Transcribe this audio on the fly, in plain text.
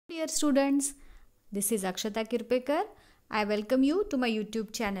Dear students, this is Akshata Kirpekar. I welcome you to my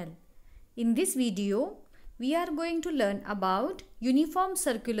YouTube channel. In this video, we are going to learn about uniform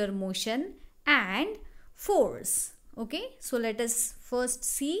circular motion and force. Okay, so let us first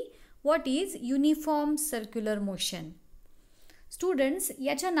see what is uniform circular motion. Students,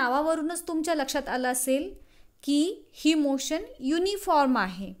 याच्या नावावरूनच तुमच्या लक्षात आलं असेल की ही motion uniform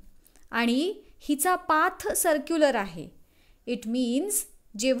आहे आणि हिचा पाथ सर्क्युलर आहे. इट मीन्स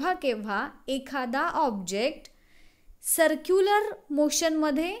जेव्हा केव्हा एखादा ऑब्जेक्ट सर्क्युलर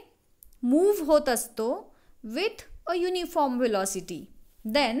मोशनमध्ये मूव्ह होत असतो with a uniform velocity,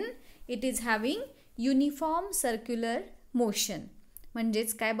 then it is having uniform circular motion.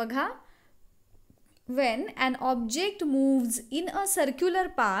 म्हणजेच काय बघा, when an object moves in a circular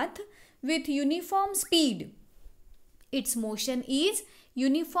path with uniform speed, its motion is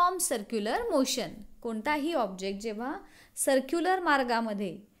uniform circular motion. कोणताही object जेव्हा circular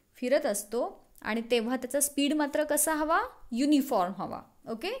मार्गामध्ये फिरत असतो आणि तेव्हा त्याचा स्पीड मात्र कसा हवा, युनिफॉर्म हवा.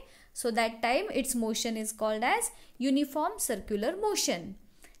 Okay, so that time it's motion is called as uniform circular motion.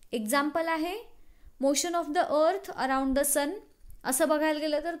 Example आहे motion of the earth around the सन. असं बघायला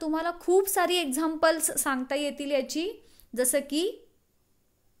गेलं तर तुम्हाला खूप सारी एक्झाम्पल्स सांगता येतील याची, जसं की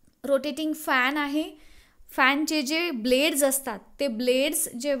रोटेटिंग फॅन आहे. फॅनचे जे ब्लेड्स असतात ते ब्लेड्स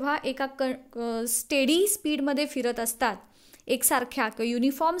जेव्हा एका स्टेडी स्पीडमध्ये फिरत असतात, एकसारख्या किंवा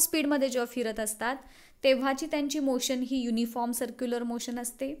युनिफॉर्म स्पीडमध्ये जेव्हा फिरत असतात तेव्हाची त्यांची मोशन ही युनिफॉर्म सर्क्युलर मोशन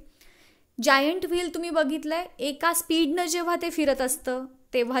असते. जायंट व्हील तुम्ही बघितलंय, एका स्पीडनं जेव्हा ते फिरत असतं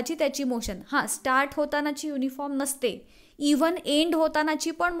तेव्हाची त्याची मोशन, स्टार्ट होतानाची युनिफॉर्म नसते, इवन एंड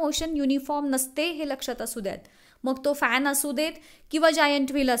होतानाची पण मोशन युनिफॉर्म नसते, हे लक्षात असू द्यात. मग तो फॅन असू देत किंवा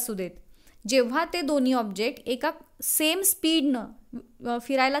जायंट व्हील असू देत, जेव्हा ते दोन्ही ऑब्जेक्ट एका सेम स्पीडनं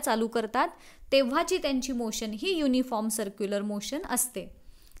फिरायला चालू करतात तेव्हाची त्यांची मोशन ही युनिफॉर्म सर्क्युलर मोशन असते.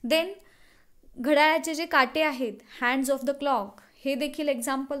 देन घड्याळाचे जे काटे आहेत, हँड्स ऑफ द क्लॉक, हे देखील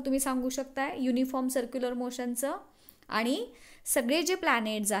एक्झाम्पल तुम्ही सांगू शकताय युनिफॉर्म सर्क्युलर मोशनचं. आणि सगळे जे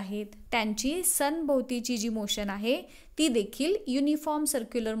प्लॅनेट्स आहेत त्यांची सनभोवतीची जी मोशन आहे ती देखील युनिफॉर्म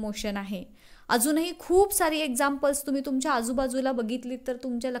सर्क्युलर मोशन आहे. अजूनही खूप सारी एक्झाम्पल्स तुम्ही तुमच्या आजूबाजूला बघितलीत तर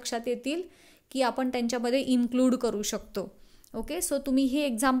तुमच्या लक्षात येतील की आपण त्यांच्यामध्ये इन्क्लूड करू शकतो. ओके, सो तुम्ही हे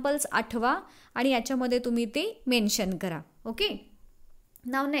एक्झाम्पल्स आठवा आणि याच्यामध्ये तुम्ही ते मेन्शन करा. Okay,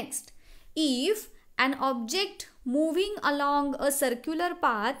 now next, if an object moving along a circular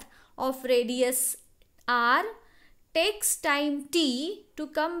path of radius r takes time t to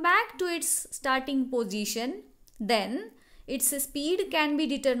come back to its starting position, then its speed can be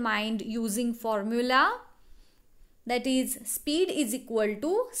determined using formula, that is speed is equal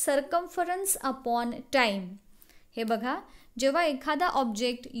to circumference upon time. हे बघा, जेव्हा एखादा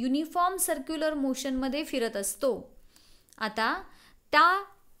object uniform circular मोशनमध्ये फिरत असतो, आता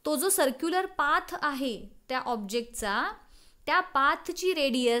तो जो circular path आहे त्या ऑब्जेक्टचा, त्या पाथची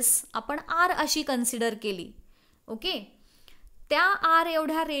रेडियस आपण आर अशी कन्सिडर केली. ओके, त्या आर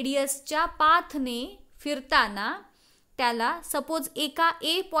एवढ्या रेडियसच्या पाथने फिरताना त्याला सपोज एका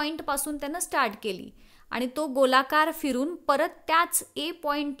ए पॉईंटपासून त्यानं स्टार्ट केली आणि तो गोलाकार फिरून परत त्याच ए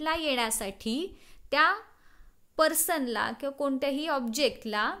पॉईंटला येण्यासाठी त्या पर्सनला किंवा कोणत्याही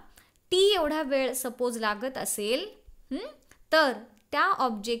ऑब्जेक्टला टी एवढा वेळ सपोज लागत असेल, तर त्या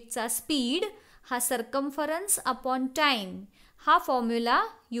ऑब्जेक्टचा स्पीड हा सर्कम्फरन्स अपॉन टाइम हा फॉर्म्युला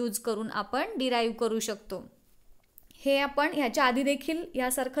यूज करून आपण डिराईव्ह करू शकतो. हे आपण ह्याच्या आधी देखील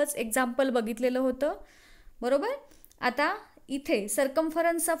यासारखंच एक्झाम्पल बघितलेलं होतं, बरोबर. आता इथे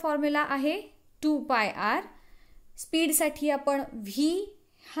सर्कम्फरन्सचा फॉर्म्युला आहे 2πr. स्पीडसाठी आपण v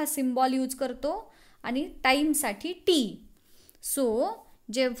हा सिम्बॉल यूज करतो आणि टाईमसाठी t. सो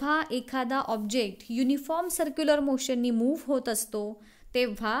जेव्हा एखादा ऑब्जेक्ट युनिफॉर्म सर्क्युलर मोशननी मूव्ह होत असतो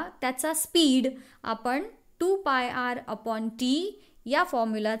तेव्हा त्याचा स्पीड आपण 2πr अपॉन t या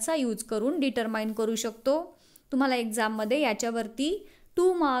फॉर्म्युलाचा यूज करून डिटरमाइन करू शकतो. तुम्हाला एक्झाममध्ये याच्यावरती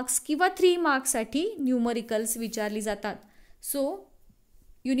 2 मार्क्स किंवा 3 मार्क्ससाठी न्यूमरिकल्स विचारली जातात. सो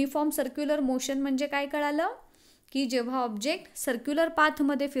युनिफॉर्म सर्क्युलर मोशन म्हणजे काय कळालं की जेव्हा ऑब्जेक्ट सर्क्युलर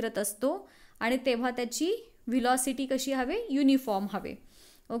पाथमध्ये फिरत असतो आणि तेव्हा त्याची व्हेलॉसिटी कशी हवे, युनिफॉर्म हवे.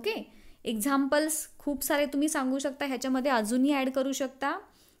 ओके, एक्झाम्पल्स खूप सारे तुम्ही सांगू शकता, ह्याच्यामध्ये अजूनही ॲड करू शकता.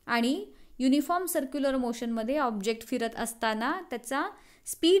 आणि युनिफॉर्म सर्क्युलर मोशनमध्ये ऑब्जेक्ट फिरत असताना त्याचा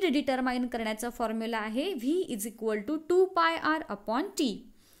स्पीड डिटरमाइन करण्याचा फॉर्म्युला आहे v is equal to 2πr upon t.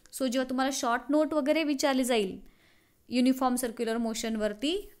 So जेव्हा तुम्हाला शॉर्ट नोट वगैरे विचारली जाईल युनिफॉर्म सर्क्युलर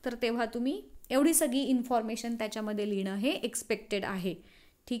मोशनवरती तर तेव्हा तुम्ही एवढी सगळी इन्फॉर्मेशन त्याच्यामध्ये लिहिणं हे एक्सपेक्टेड आहे.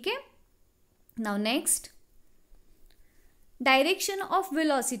 ठीक आहे, नाव next, direction of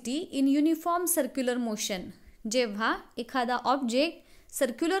velocity in uniform circular motion. जेव्हा एखादा ऑब्जेक्ट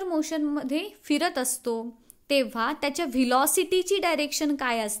सर्क्युलर मोशनमध्ये फिरत असतो तेव्हा त्याच्या व्हेलॉसिटीची डायरेक्शन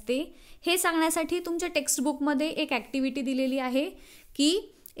काय असते हे सांगण्यासाठी तुमच्या टेक्स्टबुकमध्ये एक ॲक्टिव्हिटी दिलेली आहे की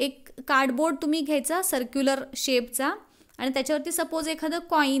एक कार्डबोर्ड तुम्ही घ्यायचा सर्क्युलर शेपचा आणि त्याच्यावरती सपोज एखादं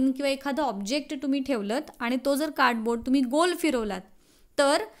कॉईन किंवा एखादं ऑब्जेक्ट तुम्ही ठेवलत आणि तो जर कार्डबोर्ड तुम्ही गोल फिरवलात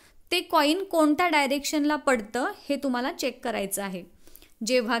तर ते कॉईन कोणत्या डायरेक्शनला पडतं हे तुम्हाला चेक करायचं आहे.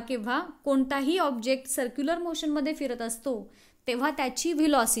 जेव्हा केव्हा कोणताही ऑब्जेक्ट सर्क्युलर मोशनमध्ये फिरत असतो तेव्हा त्याची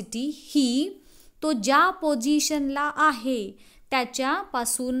व्हेलॉसिटी ही तो ज्या पोझिशनला आहे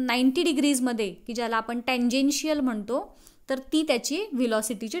त्याच्यापासून 90 डिग्रीजमध्ये की ज्याला आपण टँजेन्शियल म्हणतो तर ती त्याची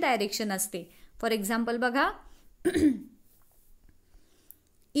व्हेलॉसिटीची डायरेक्शन असते. फॉर एक्झाम्पल बघा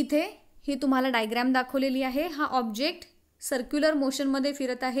इथे ही तुम्हाला डायग्राम दाखवलेली आहे. हा ऑब्जेक्ट सर्क्युलर मोशनमध्ये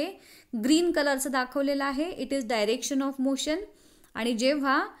फिरत आहे. ग्रीन कलरचं दाखवलेलं आहे. It is direction of motion. आणि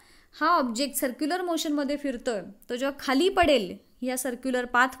जेव्हा हा ऑब्जेक्ट सर्क्युलर मोशनमध्ये फिरतोय तो जेव्हा खाली पडेल या सर्क्युलर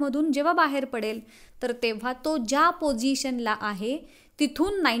पाथमधून जेव्हा बाहेर पडेल तर तेव्हा तो ज्या पोझिशनला आहे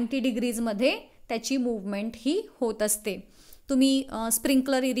तिथून 90 डिग्रीजमध्ये त्याची मूवमेंट ही होत असते. तुम्ही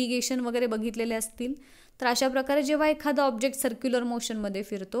स्प्रिंकलर इरिगेशन वगैरे बघितलेले असतील तर अशा प्रकारे जेव्हा एखादा ऑब्जेक्ट सर्क्युलर मोशनमध्ये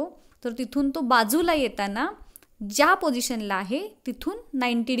फिरतो तर तिथून तो बाजूला येताना ज्या पोझिशनला आहे तिथून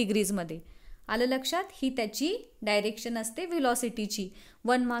 90 डिग्रीजमध्ये. आलं लक्षात? ही त्याची डायरेक्शन असते व्हेलॉसिटीची.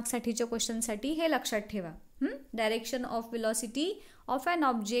 1 मार्कसाठीच्या क्वेश्चनसाठी हे लक्षात ठेवा. Direction of velocity of an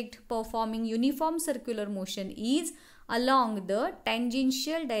object performing uniform circular motion is along the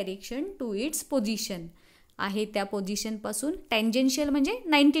tangential direction to it's position. आहे त्या पोझिशनपासून टँजेन्शियल म्हणजे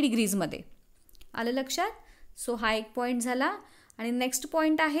 90 डिग्रीजमध्ये. आलं लक्षात? सो हा एक पॉईंट झाला. आणि नेक्स्ट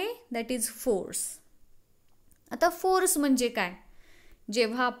पॉईंट आहे दॅट इज फोर्स. आता फोर्स म्हणजे काय?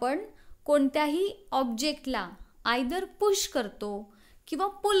 जेव्हा आपण कोणत्याही ऑब्जेक्टला आयदर पुश करतो किंवा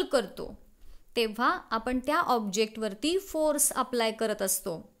पुल करतो तेव्हा आपण त्या ऑब्जेक्टवरती फोर्स अप्लाय करत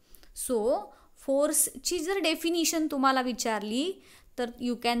असतो. सो फोर्सची जर डेफिनिशन तुम्हाला विचारली तर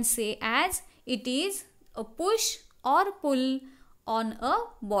you can say as it is a push or pull on a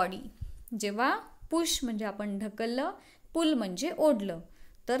body. जेव्हा पुश म्हणजे आपण ढकललं, पुल म्हणजे ओढलं,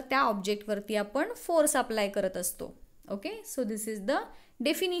 तर त्या ऑब्जेक्टवरती आपण फोर्स अप्लाय करत असतो. Okay, so this is the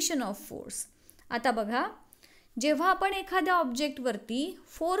definition of force. आता बघा, जेव्हा आपण एखाद्या ऑब्जेक्टवरती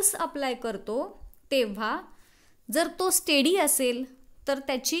फोर्स अप्लाय करतो तेव्हा जर तो स्टेडी असेल तर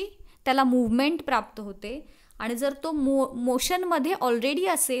त्याला मूवमेंट प्राप्त होते आणि जर तो मोशनमध्ये ऑलरेडी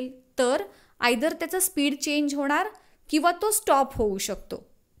असेल तर आयदर त्याचा स्पीड चेंज होणार किंवा तो स्टॉप होऊ शकतो.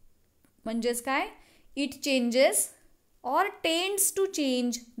 म्हणजेच काय? It changes or tends to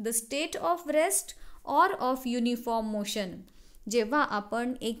change the state of rest or of uniform motion. जेव्हा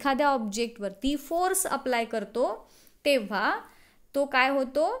आपण एखाद्या ऑब्जेक्टवरती फोर्स अप्लाय करतो तेव्हा तो काय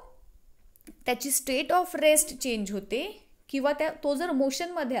होतो? त्याची स्टेट ऑफ रेस्ट चेंज होते किंवा तो जर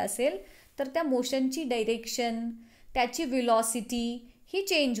मोशनमध्ये असेल तर त्या मोशनची डायरेक्शन, त्याची व्हेलॉसिटी ही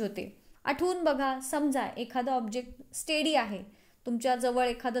चेंज होते. आठवून बघा, समजा एखादा ऑब्जेक्ट स्टेडी आहे, तुमच्याजवळ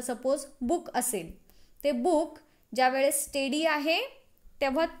एखादं सपोज बुक असेल, ते बुक ज्या वेळेस स्टेडी आहे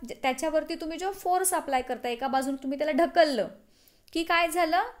तेव्हा त्याच्यावरती तुम्ही जो फोर्स अप्लाय करता, एका बाजूने तुम्ही त्याला ढकललं की काय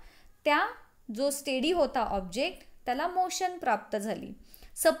झालं? त्या जो स्टेडी होता ऑब्जेक्ट त्याला मोशन प्राप्त झाली.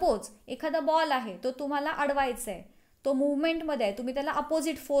 सपोज एखादा बॉल आहे, तो तुम्हाला अडवायचा आहे, तो मूवमेंटमध्ये आहे, तुम्ही त्याला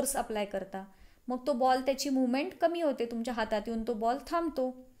अपोजिट फोर्स अप्लाय करता, मग तो बॉल त्याची मूवमेंट कमी होते, तुमच्या हातात येऊन तो बॉल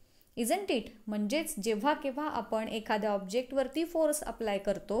थांबतो. Isn't it? म्हणजेच जेव्हा केव्हा आपण एखाद्या ऑब्जेक्टवरती फोर्स अप्लाय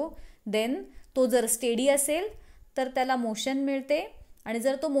करतो देन तो जर स्टेडी असेल तर त्याला मोशन मिळते आणि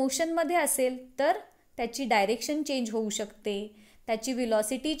जर तो मोशनमध्ये असेल तर त्याची डायरेक्शन चेंज होऊ शकते, त्याची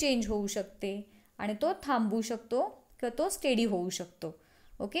व्हेलॉसिटी चेंज होऊ शकते आणि तो थांबू शकतो किंवा तो स्टेडी होऊ शकतो.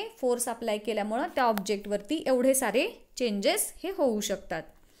 ओके, फोर्स अप्लाय केल्यामुळं त्या ऑब्जेक्टवरती एवढे सारे चेंजेस हे होऊ शकतात.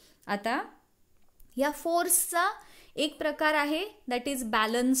 आता या फोर्सचा एक प्रकार आहे दॅट इज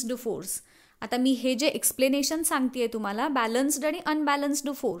बॅलन्स्ड फोर्स. आता मी हे जे एक्सप्लेनेशन सांगते तुम्हाला, बॅलन्स्ड आणि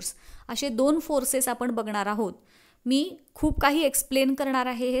अनबॅलन्स्ड फोर्स असे 2 फोर्सेस आपण बघणार आहोत. मी खूप काही एक्सप्लेन करणार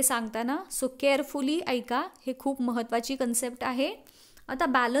आहे हे सांगताना, सो केअरफुली ऐका, हे खूप महत्त्वाची कन्सेप्ट आहे. आता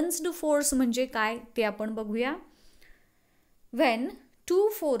बॅलन्स्ड फोर्स म्हणजे काय ते आपण बघूया. When 2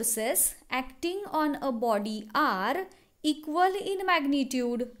 forces acting on a body R equal in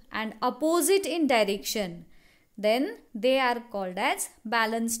magnitude and opposite in direction then they are called as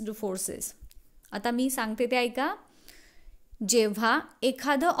balanced forces. आता मी सांगते ते ऐका. जेव्हा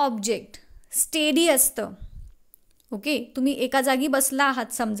एखादं ऑब्जेक्ट स्टेडी असतं, ओके, तुम्ही एका जागी बसला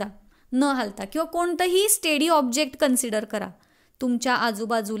आहात समजा न हलता, किंवा कोणतंही स्टेडी ऑब्जेक्ट कन्सिडर करा, तुमच्या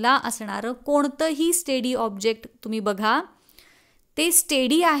आजूबाजूला असणारं कोणतंही स्टेडी ऑब्जेक्ट तुम्ही बघा, ते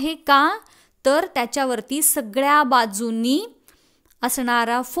स्टेडी आहे का? तर त्याच्यावरती सगळ्या बाजूंनी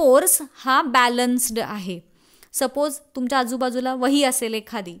असणारा फोर्स हा बॅलन्स्ड आहे. सपोज तुमच्या आजूबाजूला वही असेल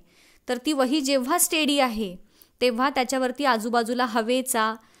एखादी, तर ती वही जेव्हा स्टेडी आहे तेव्हा त्याच्यावरती आजूबाजूला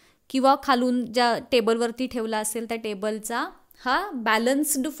हवेचा किंवा खालून ज्या टेबलवरती ठेवला असेल त्या टेबलचा हा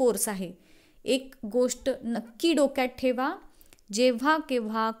बॅलन्स्ड फोर्स आहे. एक गोष्ट नक्की डोक्यात ठेवा, जेव्हा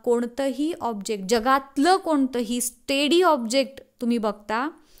केव्हा कोणतंही ऑब्जेक्ट, जगातलं कोणतंही स्टेडी ऑब्जेक्ट तुम्ही बघता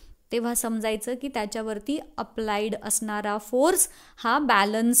तेव्हा समजायचं की त्याच्यावरती अप्लाइड असणारा फोर्स हा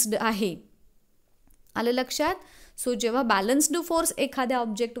बॅलन्स्ड आहे. आलं लक्षात? सो जेव्हा बॅलन्स्ड फोर्स एखाद्या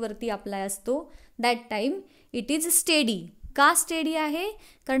ऑब्जेक्टवरती अप्लाय असतो that time it is steady. का स्टेडी आहे?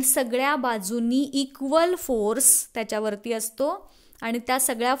 कारण सगळ्या बाजूंनी इक्वल फोर्स त्याच्यावरती असतो आणि त्या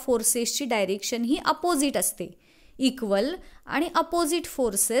सगळ्या फोर्सेसची डायरेक्शन ही अपोजिट असते. इक्वल आणि अपोजिट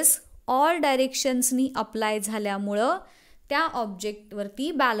फोर्सेस ऑल डायरेक्शन्सनी अप्लाय झाल्यामुळं त्या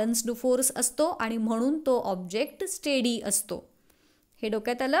ऑब्जेक्टवरती बॅलन्स्ड फोर्स असतो आणि म्हणून तो ऑब्जेक्ट स्टेडी असतो. हे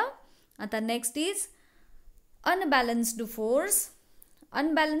डोक्यात आलं? आता next is unbalanced force.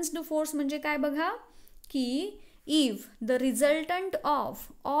 Unbalanced force म्हणजे काय बघा, की if the resultant of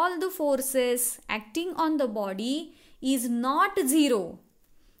all the forces acting on the body is not zero,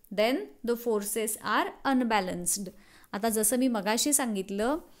 then the forces are unbalanced. आता जसं मी मगाशी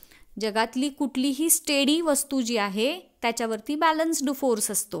सांगितलं, जगातली कुठलीही स्टेडी वस्तू जी आहे त्याच्यावरती बॅलन्स्ड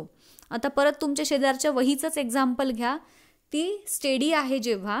फोर्स असतो. आता परत तुमच्या शेजारच्या वहीचंच एक्झाम्पल घ्या. ती स्टेडी आहे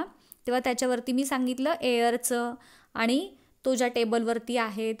जेव्हा, तेव्हा त्याच्यावरती मी सांगितलं एअरचं आणि तो ज्या टेबलवरती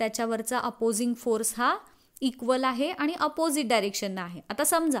आहे त्याच्यावरचा अपोजिंग फोर्स हा इक्वल आहे आणि अपोजिट डायरेक्शन आहे. आता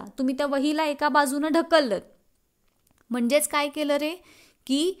समजा तुम्ही त्या वहीला एका बाजूनं ढकललं, म्हणजेच काय केलं रे,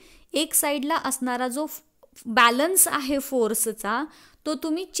 की एक साईडला असणारा जो बॅलन्स आहे फोर्सचा तो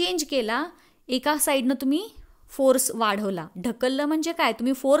तुम्ही चेंज केला, एका साईडनं तुम्ही फोर्स वाढवला. ढकललं म्हणजे काय,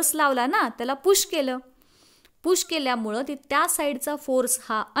 तुम्ही फोर्स लावला ना, त्याला पुश केलं. पुश केल्यामुळं ते त्या साईडचा फोर्स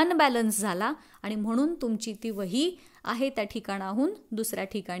हा अनबॅलन्स झाला आणि म्हणून तुमची ती वही आहे त्या ठिकाणाहून दुसऱ्या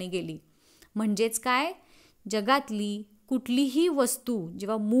ठिकाणी गेली. म्हणजेच काय, जगातली कुठलीही वस्तू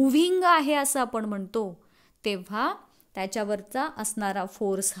जेव्हा मूव्हिंग आहे असं आपण म्हणतो तेव्हा त्याच्यावरचा असणारा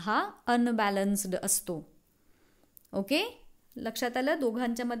फोर्स हा अनबॅलन्स्ड असतो. ओके, लक्षात आलं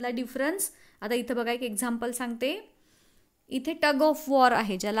दोघांच्या मधला डिफरन्स? आता इथं बघा एक एक्झाम्पल सांगते. इथे टग ऑफ वॉर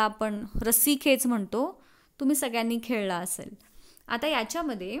आहे, ज्याला आपण रस्सी खेच म्हणतो. तुम्ही सगळ्यांनी खेळला असेल. आता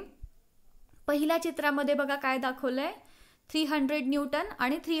याच्यामध्ये पहिल्या चित्रामध्ये बघा काय दाखवलंय, 300 न्यूटन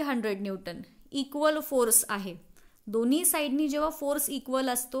आणि 300 न्यूटन इक्वल फोर्स आहे. दोन्ही साईडनी जेव्हा फोर्स इक्वल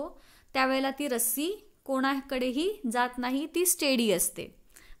असतो त्यावेळेला ती रस्सी कोणाकडेही जात नाही, ती स्टेडी असते.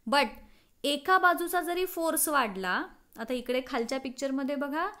 बट एका बाजूचा जरी फोर्स वाढला, आता इकडे खालच्या पिक्चरमध्ये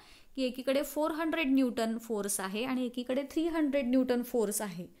बघा की एकीकडे 400 न्यूटन फोर्स आहे आणि एकीकडे 300 न्यूटन फोर्स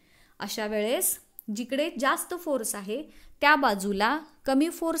आहे. अशा वेळेस जिकडे जास्त फोर्स आहे त्या बाजूला कमी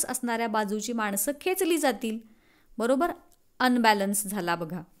फोर्स असणाऱ्या बाजूची माणसं खेचली जातील. बरोबर, अनबॅलन्स झाला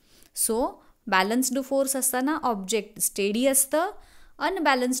बघा. सो बॅलन्स्ड फोर्स असताना ऑब्जेक्ट स्टेडी असतं.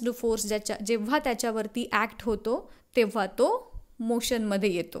 अनबॅलन्स्ड फोर्स जेव्हा त्याच्यावरती ॲक्ट होतो तेव्हा तो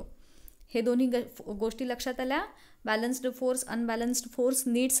मोशनमध्ये येतो. हे दोन्ही गोष्टी लक्षात आल्या. बॅलन्स्ड फोर्स, अनबॅलन्स्ड फोर्स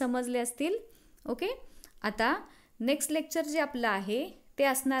नीट समजले असतील. ओके, आता नेक्स्ट लेक्चर जे आपलं आहे ते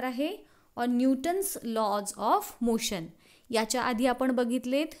असणार आहे on Newton's lodge of motion. याच्या आधी आपण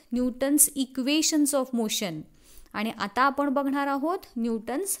बघितलेत न्यूटन्स इक्वेशन्स ऑफ मोशन आणि आता आपण बघणार आहोत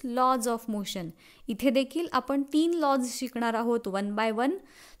न्यूटन्स लॉज ऑफ मोशन. इथे देखील आपण 3 लॉज शिकणार आहोत 1 by 1.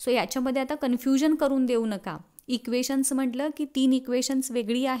 सो याच्यामध्ये आता कन्फ्युजन करून देऊ नका. इक्वेशन्स म्हटलं की 3 इक्वेशन्स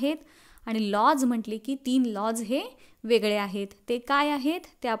वेगळी आहेत आणि लॉज म्हटले की 3 लॉज हे वेगळे आहेत. ते काय आहेत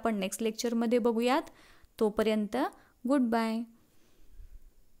ते आपण नेक्स्ट लेक्चरमध्ये बघूयात. तोपर्यंत गुड बाय.